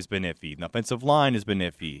quarterback play has been iffy, the offensive line has been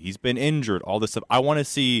iffy, he's been injured, all this stuff. I want to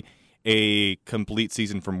see a complete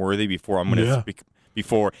season from Worthy before I'm going to speak.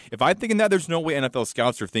 If I'm thinking that, there's no way NFL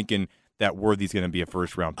scouts are thinking that Worthy's going to be a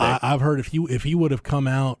first round pick. I've heard if he would have come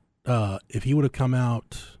out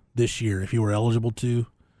this year, if he were eligible to,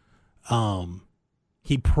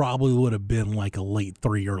 he probably would have been like a late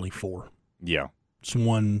 3, early 4. Yeah, just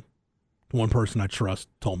one person I trust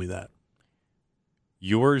told me that.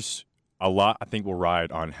 Yours, a lot, I think, will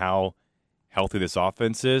ride on how healthy this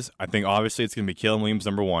offense is. I think obviously it's going to be Kalen Williams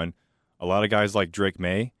number 1. A lot of guys like Drake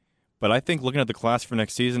May. But I think looking at the class for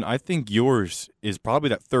next season, I think yours is probably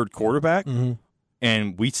that third quarterback.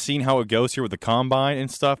 And we've seen how it goes here with the combine and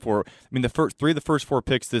stuff. Where the first 3 of the first 4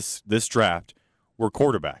 picks this draft were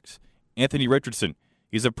quarterbacks. Anthony Richardson,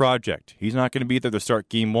 he's a project. He's not going to be there to start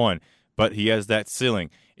game 1, but he has that ceiling.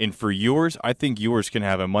 And for yours, I think yours can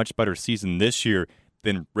have a much better season this year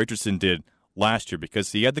than Richardson did last year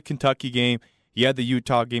because he had the Kentucky game, he had the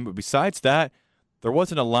Utah game, but besides that, there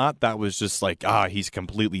wasn't a lot that was just like, he's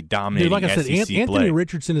completely dominating. Dude, like I said, SEC Anthony play.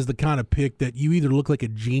 Richardson is the kind of pick that you either look like a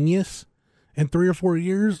genius in 3 or 4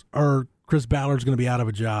 years, or Chris Ballard's going to be out of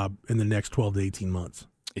a job in the next 12 to 18 months.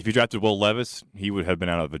 If you drafted Will Levis, he would have been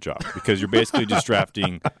out of a job because you're basically just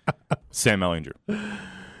drafting Sam Ehlinger.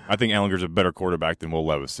 I think Ehlinger's a better quarterback than Will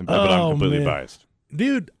Levis, but I'm completely biased.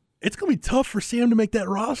 Dude, it's going to be tough for Sam to make that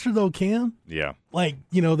roster, though, Cam. Yeah. Like,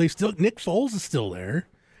 they still – Nick Foles is still there.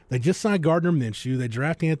 They just signed Gardner Minshew. They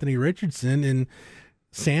drafted Anthony Richardson, and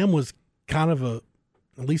Sam was kind of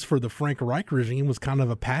at least for the Frank Reich regime, was kind of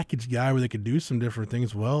a package guy where they could do some different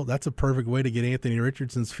things. Well, that's a perfect way to get Anthony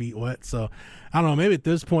Richardson's feet wet. So, I don't know, maybe at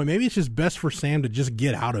this point, maybe it's just best for Sam to just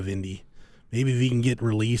get out of Indy. Maybe if he can get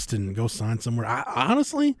released and go sign somewhere.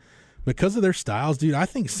 Honestly, because of their styles, dude, I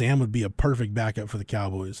think Sam would be a perfect backup for the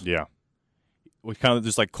Cowboys. Yeah. We kind of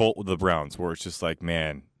just like Colt with the Browns, where it's just like,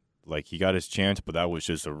 man, like he got his chance, but that was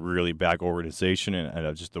just a really bad organization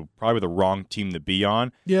and just probably the wrong team to be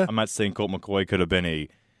on. Yeah. I'm not saying Colt McCoy could have been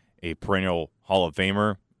a perennial Hall of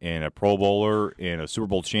Famer and a Pro Bowler and a Super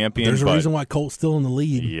Bowl champion. There's a reason why Colt's still in the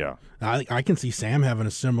league. Yeah. I can see Sam having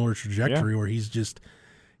a similar trajectory where he's just,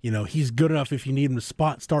 he's good enough if you need him to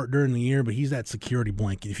start during the year, but he's that security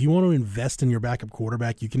blanket. If you want to invest in your backup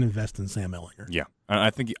quarterback, you can invest in Sam Ehlinger. Yeah.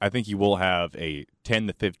 I think he will have a 10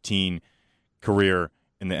 to 15 career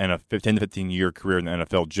in the NFL, 10 to 15 year career in the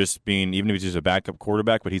NFL, just being, even if he's just a backup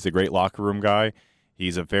quarterback, but he's a great locker room guy.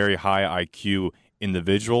 He's a very high IQ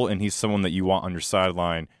individual, and he's someone that you want on your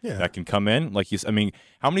sideline that can come in.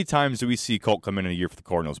 How many times do we see Colt come in a year for the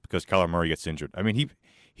Cardinals because Kyler Murray gets injured? I mean,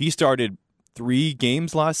 he started 3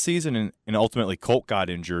 games last season, and ultimately Colt got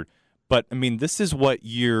injured. But, this is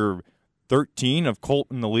year 13 of Colt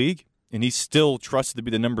in the league, and he's still trusted to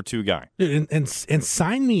be the number 2 guy. Dude, and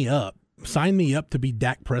sign me up. Sign me up to be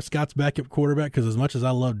Dak Prescott's backup quarterback, because as much as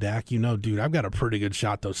I love Dak, dude, I've got a pretty good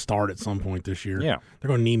shot to start at some point this year. Yeah. They're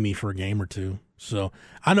going to need me for a game or 2. So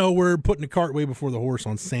I know we're putting the cart way before the horse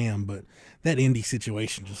on Sam, but that Indy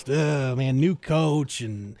situation just, new coach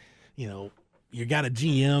and, you got a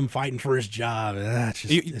GM fighting for his job.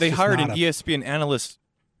 They hired an ESPN analyst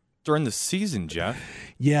during the season, Jeff.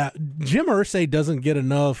 Yeah, Jim Irsay doesn't get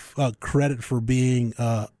enough credit for being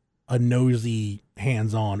a nosy,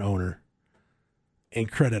 hands-on owner. And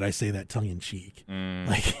credit, I say that tongue-in-cheek.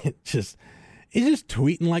 Like, he's just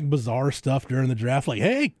tweeting, like, bizarre stuff during the draft. Like,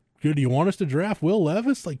 hey, do you want us to draft Will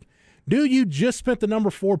Levis? Like, dude, you just spent the number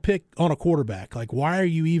 4 pick on a quarterback. Like, why are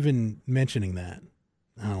you even mentioning that?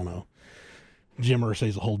 I don't know. Jim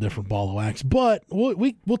Irsay's a whole different ball of wax. But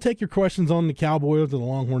we'll take your questions on the Cowboys or the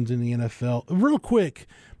Longhorns in the NFL. Real quick,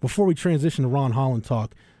 before we transition to Ron Holland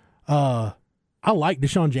talk, I like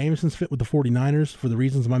Deshaun Jameson's fit with the 49ers for the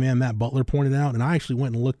reasons my man Matt Butler pointed out, and I actually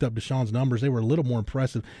went and looked up Deshaun's numbers. They were a little more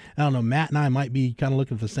impressive. I don't know, Matt and I might be kind of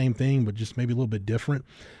looking for the same thing, but just maybe a little bit different.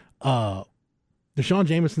 Deshaun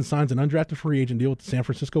Jameson signs an undrafted free agent deal with the San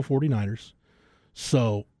Francisco 49ers.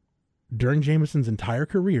 So during Jameson's entire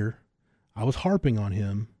career, I was harping on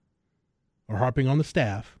him, or harping on the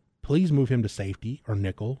staff, please move him to safety or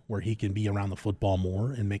nickel where he can be around the football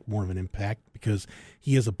more and make more of an impact, because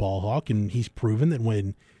he is a ball hawk, and he's proven that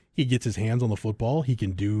when He gets his hands on the football. He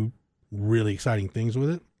can do really exciting things with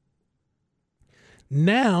it.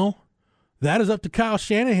 Now, that is up to Kyle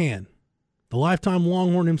Shanahan, the lifetime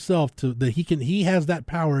Longhorn himself, he has that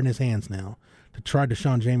power in his hands now to try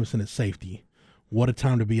Deshaun Jameson at safety. What a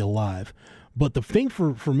time to be alive. But the thing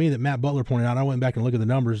for me that Matt Butler pointed out, I went back and looked at the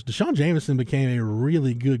numbers, Deshaun Jameson became a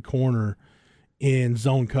really good corner in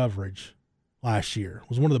zone coverage last year.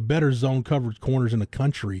 Was one of the better zone coverage corners in the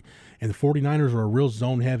country, and the 49ers are a real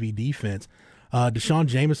zone-heavy defense. Deshaun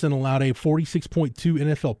Jameson allowed a 46.2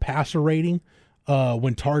 NFL passer rating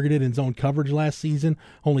when targeted in zone coverage last season.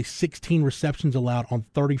 Only 16 receptions allowed on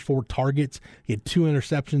 34 targets. He had 2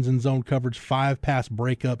 interceptions in zone coverage, 5 pass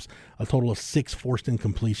breakups, a total of 6 forced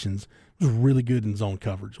incompletions. He was really good in zone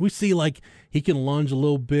coverage. We see he can lunge a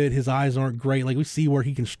little bit. His eyes aren't great. We see where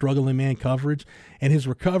he can struggle in man coverage, and his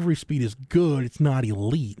recovery speed is good. It's not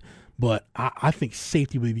elite. But I think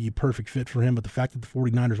safety would be a perfect fit for him. But the fact that the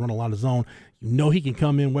 49ers run a lot of zone, he can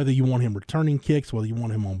come in, whether you want him returning kicks, whether you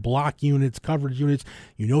want him on block units, coverage units,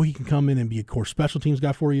 he can come in and be a core special teams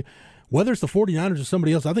guy for you. Whether it's the 49ers or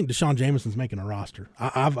somebody else, I think Deshaun Jameson's making a roster.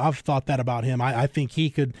 I've thought that about him. I think you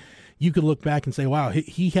could look back and say, wow,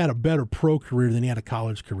 he had a better pro career than he had a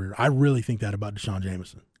college career. I really think that about Deshaun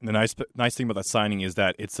Jameson. The nice thing about that signing is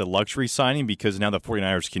that it's a luxury signing because now the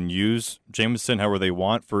 49ers can use Jameson however they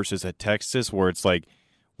want versus at Texas where it's like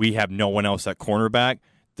we have no one else at cornerback.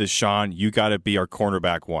 Deshaun, you got to be our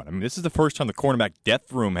cornerback one. I mean, this is the first time the cornerback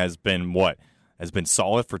depth room has been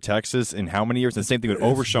solid for Texas in how many years? And the same thing with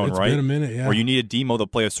Overshown, it's right? It's been a minute, yeah. Where you need a demo to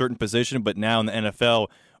play a certain position, but now in the NFL,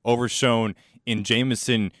 Overshown and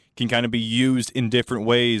Jameson can kind of be used in different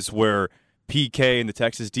ways where PK and the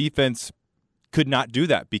Texas defense could not do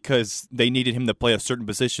that because they needed him to play a certain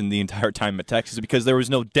position the entire time at Texas because there was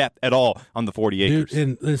no depth at all on the 40 acres.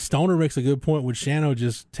 Dude, and Stoner makes a good point. Would Shano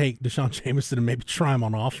just take Deshaun Jameson and maybe try him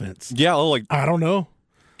on offense? Yeah, I don't know.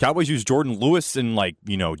 Cowboys use Jordan Lewis in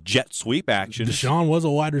jet sweep action. Deshaun was a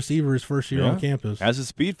wide receiver his first year on campus. Has the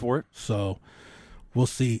speed for it. So we'll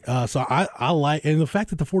see. So I like, and the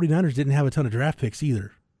fact that the 49ers didn't have a ton of draft picks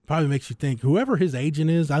either probably makes you think whoever his agent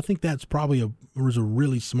is, I think that's probably was a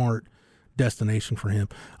really smart destination for him.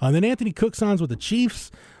 And then Anthony Cook signs with the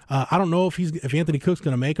Chiefs. I don't know if Anthony Cook's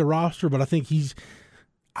going to make a roster, but I think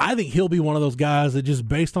he'll be one of those guys that just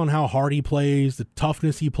based on how hard he plays, the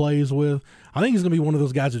toughness he plays with, I think he's going to be one of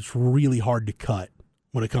those guys that's really hard to cut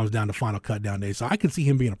when it comes down to final cut down days. So I could see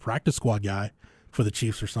him being a practice squad guy for the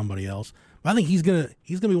Chiefs or somebody else. But I think he's gonna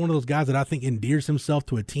be one of those guys that I think endears himself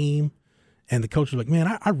to a team, and the coach is like, man,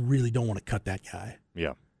 I really don't want to cut that guy.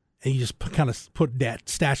 Yeah. And you just kind of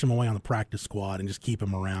stash him away on the practice squad and just keep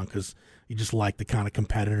him around because you just like the kind of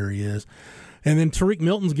competitor he is. And then Tariq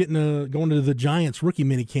Milton's going to the Giants rookie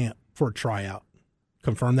minicamp for a tryout.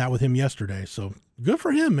 Confirmed that with him yesterday. So good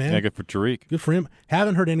for him, man. Yeah, good for Tariq. Good for him.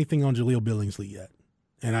 Haven't heard anything on Jaleel Billingsley yet,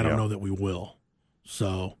 and I don't know that we will.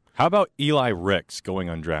 So how about Eli Ricks going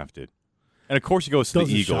undrafted? And of course he goes to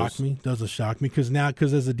the Eagles. Doesn't shock me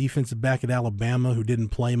because as a defensive back at Alabama who didn't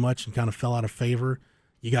play much and kind of fell out of favor,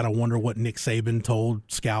 you got to wonder what Nick Saban told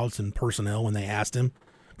scouts and personnel when they asked him.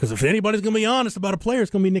 Because if anybody's going to be honest about a player,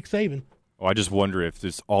 it's going to be Nick Saban. Well, I just wonder if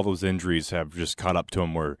all those injuries have just caught up to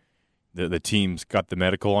him where the team's got the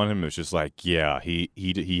medical on him. It's just like, yeah,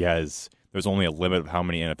 he has – there's only a limit of how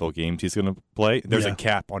many NFL games he's going to play. There's a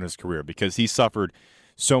cap on his career because he suffered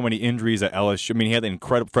so many injuries at LSU. I mean, he had the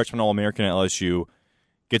incredible freshman All-American at LSU,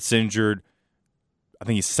 gets injured. I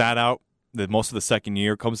think he sat out most of the second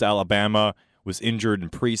year, comes to Alabama – was injured in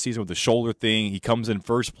preseason with the shoulder thing. He comes in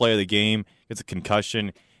first play of the game, gets a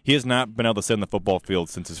concussion. He has not been able to sit on the football field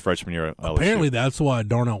since his freshman year at LSU. Apparently that's why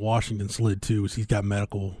Darnell Washington slid too, is he's got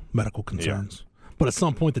medical concerns. Yeah. But at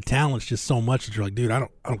some point the talent's just so much that you're like, dude, I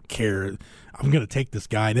don't care. I'm going to take this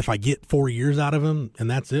guy, and if I get 4 years out of him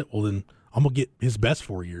and that's it, well then I'm going to get his best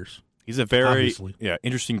 4 years. He's a very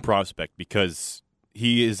interesting prospect because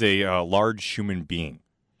he is a large human being.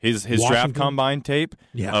 His draft combine tape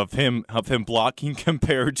of him blocking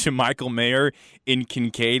compared to Michael Mayer in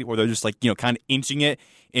Kincaid, where they're just kind of inching it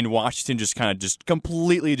in Washington, just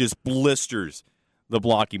completely blisters the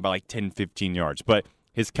blocking by 10, 15 yards. But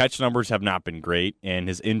his catch numbers have not been great, and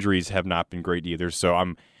his injuries have not been great either. So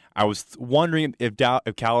I was wondering if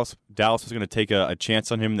Dallas was going to take a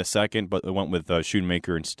chance on him in the second, but they went with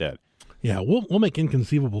Schoonmaker instead. Yeah, we'll make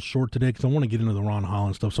Inconceivable short today because I want to get into the Ron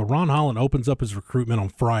Holland stuff. So Ron Holland opens up his recruitment on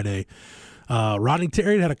Friday. Rodney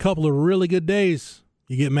Terry had a couple of really good days.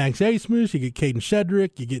 You get Max Asmus, you get Caden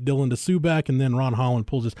Shedrick, you get Dylan DeSue back, and then Ron Holland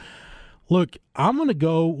pulls this. Look, I'm going to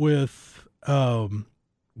go with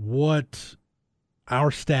what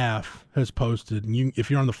our staff has posted, and if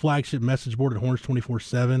you're on the flagship message board at Horns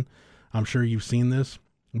 24/7, I'm sure you've seen this.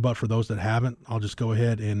 But for those that haven't, I'll just go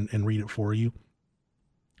ahead and read it for you.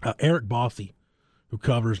 Eric Bossy, who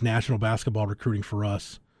covers national basketball recruiting for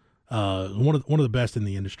us, one of the best in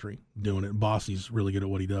the industry doing it. Bossy's really good at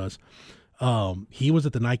what he does. He was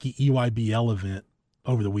at the Nike EYBL event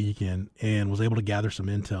over the weekend and was able to gather some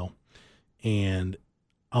intel. And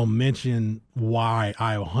I'll mention why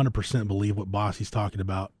I 100% believe what Bossy's talking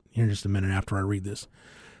about here in just a minute after I read this.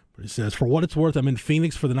 But it says, for what it's worth, I'm in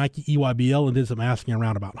Phoenix for the Nike EYBL and did some asking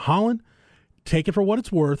around about Holland. Take it for what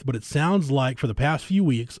it's worth, but it sounds like for the past few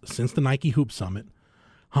weeks, since the Nike Hoop Summit,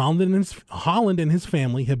 Holland and his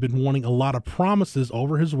family have been wanting a lot of promises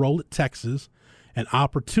over his role at Texas and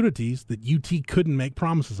opportunities that UT couldn't make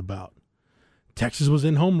promises about. Texas was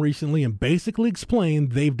in home recently and basically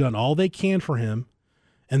explained they've done all they can for him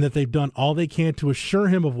and that they've done all they can to assure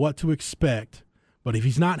him of what to expect. But if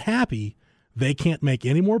he's not happy, they can't make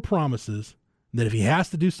any more promises. That if he has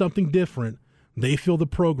to do something different, they feel the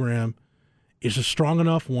program is a strong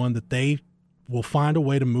enough one that they will find a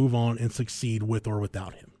way to move on and succeed with or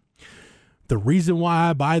without him. The reason why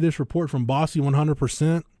I buy this report from Bossy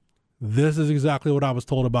 100%, this is exactly what I was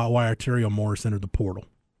told about why Arterio Morris entered the portal.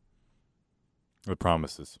 The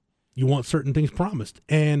promises. You want certain things promised.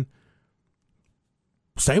 And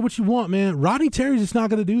say what you want, man. Rodney Terry's just not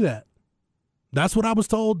going to do that. That's what I was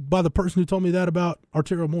told by the person who told me that about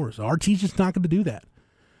Arterio Morris. RT's just not going to do that.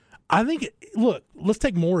 I think, look, let's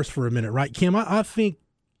take Morris for a minute, right, Kim? I think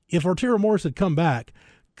if Arterio Morris had come back,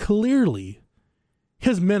 clearly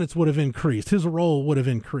his minutes would have increased. His role would have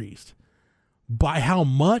increased. By how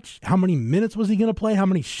much? How many minutes was he going to play? How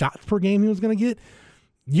many shots per game he was going to get?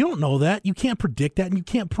 You don't know that. You can't predict that, and you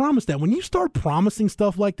can't promise that. When you start promising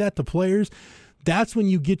stuff like that to players, that's when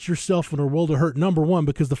you get yourself in a world of hurt, number one,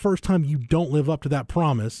 because the first time you don't live up to that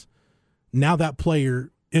promise, now that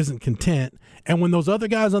player isn't content. And when those other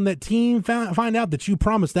guys on that team find out that you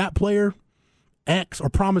promised that player X or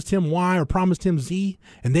promised him Y or promised him Z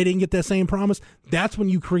and they didn't get that same promise, that's when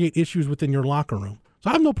you create issues within your locker room. So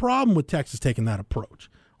I have no problem with Texas taking that approach.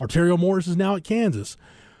 Arterio Morris is now at Kansas.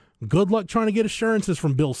 Good luck trying to get assurances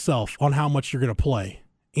from Bill Self on how much you're going to play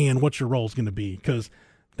and what your role is going to be, because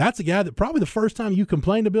that's a guy that probably the first time you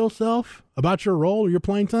complain to Bill Self about your role or your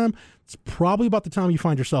playing time, it's probably about the time you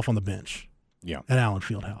find yourself on the bench. Yeah. At Allen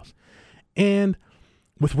Fieldhouse. And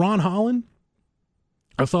with Ron Holland,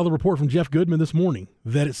 I saw the report from Jeff Goodman this morning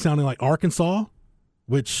that it's sounding like Arkansas,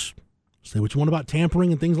 which, say what you want about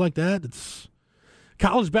tampering and things like that. It's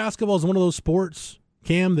college basketball is one of those sports,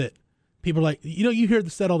 Cam, that people are like, you hear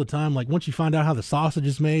this said all the time, like once you find out how the sausage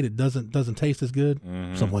is made, it doesn't taste as good.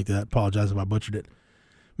 Mm-hmm. Something like that. Apologize if I butchered it.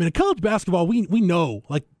 I mean, in college basketball, we know,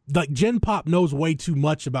 like Gen Pop knows way too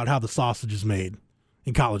much about how the sausage is made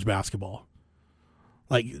in college basketball.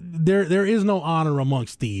 Like, there is no honor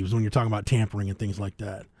amongst thieves when you're talking about tampering and things like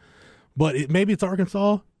that. But maybe it's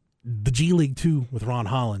Arkansas, the G League too, with Ron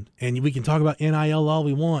Holland. And we can talk about NIL all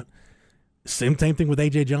we want. Same thing with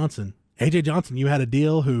A.J. Johnson. A.J. Johnson, you had a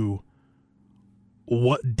deal who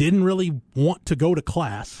didn't really want to go to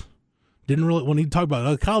class. Didn't really, when he talked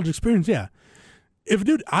about college experience, yeah. If a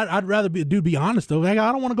dude, I'd rather be a dude be honest, though. Like,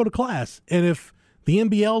 I don't want to go to class. And if the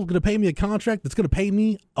NBL is going to pay me a contract that's going to pay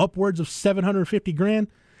me upwards of $750,000.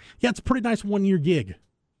 Yeah, it's a pretty nice 1-year gig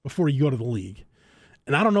before you go to the league.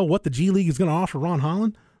 And I don't know what the G League is going to offer Ron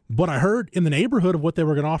Holland, but I heard in the neighborhood of what they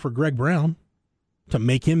were going to offer Greg Brown to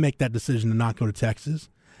make him make that decision to not go to Texas.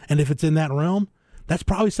 And if it's in that realm, that's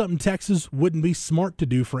probably something Texas wouldn't be smart to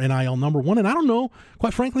do for NIL, number one. And I don't know,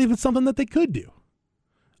 quite frankly, if it's something that they could do.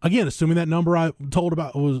 Again, assuming that number I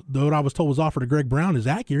was told was offered to Greg Brown is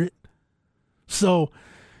accurate. So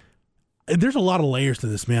there's a lot of layers to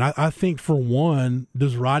this, man. I think, for one,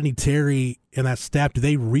 does Rodney Terry and that staff, do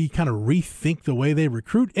they kind of rethink the way they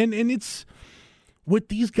recruit? And it's with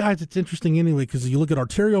these guys, it's interesting anyway, because you look at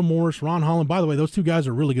Arterio Morris, Ron Holland. By the way, those two guys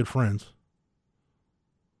are really good friends.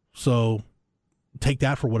 So take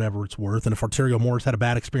that for whatever it's worth. And if Arterio Morris had a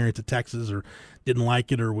bad experience at Texas or didn't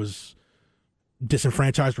like it or was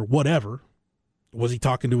disenfranchised or whatever, was he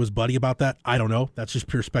talking to his buddy about that? I don't know. That's just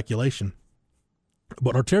pure speculation.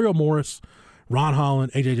 But Arterio Morris, Ron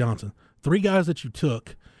Holland, A.J. Johnson, 3 guys that you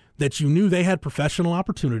took that you knew they had professional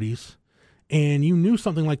opportunities and you knew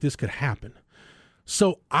something like this could happen.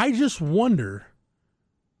 So I just wonder,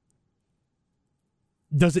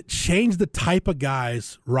 does it change the type of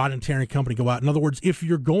guys Rod and Terry and company go out? In other words, if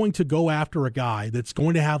you're going to go after a guy that's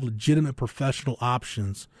going to have legitimate professional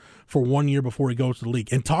options for 1 year before he goes to the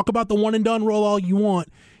league, and talk about the one-and-done rule all you want,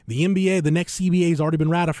 the NBA, the next CBA has already been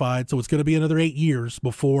ratified, so it's going to be another 8 years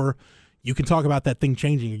before you can talk about that thing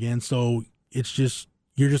changing again. So it's just,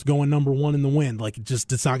 you're just going number one in the wind. Like,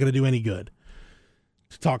 it's not going to do any good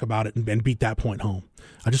to talk about it and beat that point home.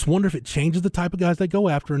 I just wonder if it changes the type of guys they go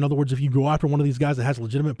after. In other words, if you go after one of these guys that has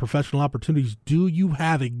legitimate professional opportunities, do you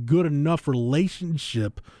have a good enough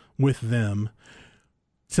relationship with them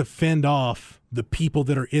to fend off the people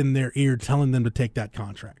that are in their ear telling them to take that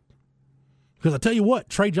contract? Because I tell you what,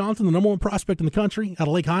 Trey Johnson, the number one prospect in the country out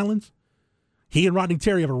of Lake Highlands, he and Rodney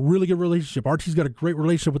Terry have a really good relationship. RT's got a great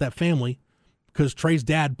relationship with that family because Trey's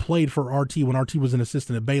dad played for RT when RT was an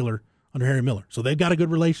assistant at Baylor under Harry Miller. So they've got a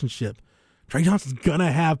good relationship. Trey Johnson's going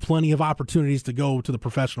to have plenty of opportunities to go to the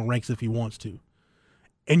professional ranks if he wants to.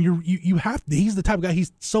 And you have to, he's the type of guy,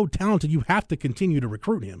 he's so talented, you have to continue to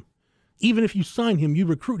recruit him. Even if you sign him, you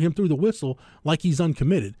recruit him through the whistle like he's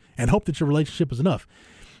uncommitted and hope that your relationship is enough.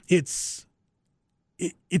 It's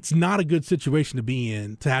not a good situation to be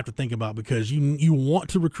in to have to think about, because you want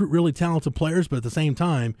to recruit really talented players, but at the same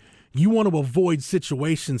time, you want to avoid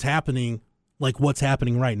situations happening like what's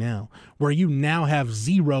happening right now, where you now have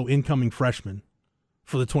 0 incoming freshmen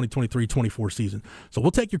for the 2023-24 season. So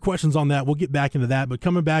we'll take your questions on that. We'll get back into that. But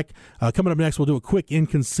coming up next, we'll do a quick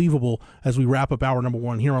Inconceivable as we wrap up hour number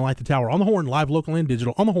 1 here on Light the Tower, on the Horn, live, local, and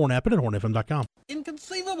digital, on the Horn app and at hornfm.com.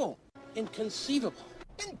 Inconceivable. Inconceivable.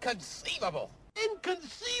 Inconceivable.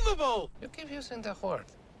 Inconceivable. You keep using the word.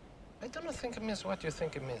 I do not think it means what you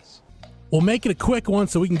think it means. We'll make it a quick one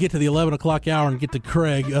so we can get to the 11 o'clock hour and get to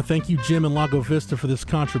Craig. Thank you, Jim and Lago Vista, for this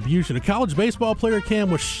contribution. A college baseball player, Cam,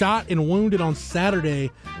 was shot and wounded on Saturday.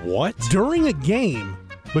 What? During a game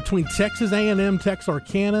between Texas A&M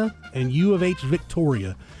Texarkana and U of H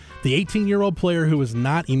Victoria. The 18-year-old player, who was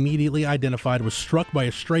not immediately identified, was struck by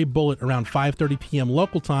a stray bullet around 5:30 p.m.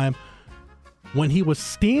 local time when he was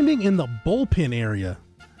standing in the bullpen area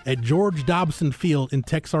at George Dobson Field in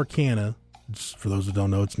Texarkana. For those who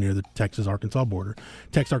don't know, it's near the Texas-Arkansas border.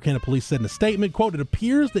 Texarkana police said in a statement, quote, "It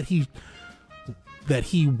appears that he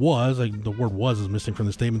was," the word "was" is missing from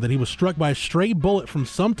the statement, that he was struck by a stray bullet from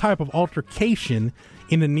some type of altercation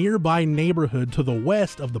in a nearby neighborhood to the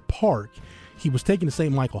west of the park. He was taken to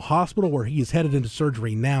St. Michael Hospital, where he is headed into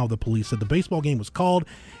surgery now, the police said. The baseball game was called,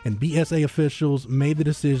 and BSA officials made the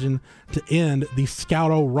decision to end the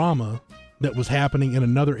Scout-O-Rama that was happening in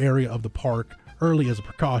another area of the park early as a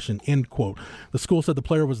precaution, end quote. The school said the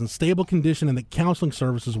player was in stable condition and that counseling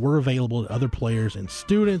services were available to other players and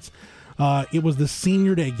students. It was the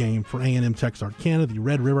senior day game for A&M Texarkana. The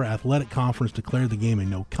Red River Athletic Conference declared the game a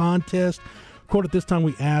no contest. Quote, "At this time,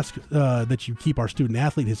 we ask that you keep our student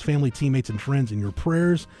athlete, his family, teammates, and friends in your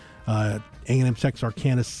prayers." A&M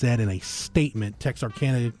Texarkana said in a statement.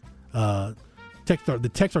 The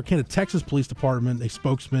Texarkana, Texas Police Department, a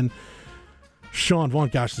spokesman, Sean Vaughn,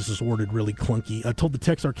 gosh, this is worded really clunky, told the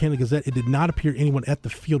Texarkana Gazette it did not appear anyone at the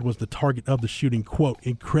field was the target of the shooting. Quote,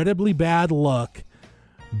 "Incredibly bad luck,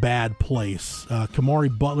 bad place."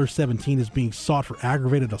 Kamari Butler, 17, is being sought for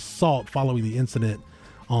aggravated assault following the incident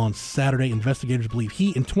on Saturday. Investigators believe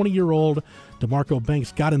he and 20-year-old DeMarco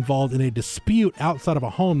Banks got involved in a dispute outside of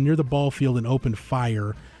a home near the ball field and opened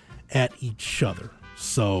fire at each other.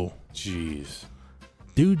 So, jeez.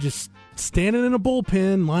 Dude just standing in a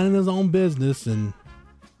bullpen, minding his own business, and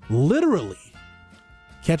literally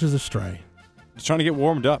catches a stray. Just trying to get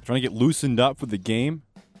warmed up, trying to get loosened up for the game.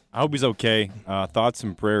 I hope he's okay. Thoughts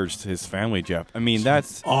and prayers to his family, Jeff. I mean,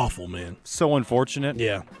 that's awful, man. So unfortunate.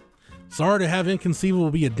 Yeah. Sorry to have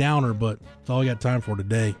Inconceivable be a downer, but that's all I got time for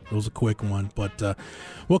today. It was a quick one. But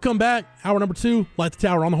we'll come back. Hour number 2, Light the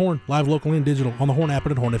Tower, on the Horn, live, local, and digital, on the Horn app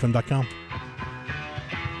and at hornfm.com.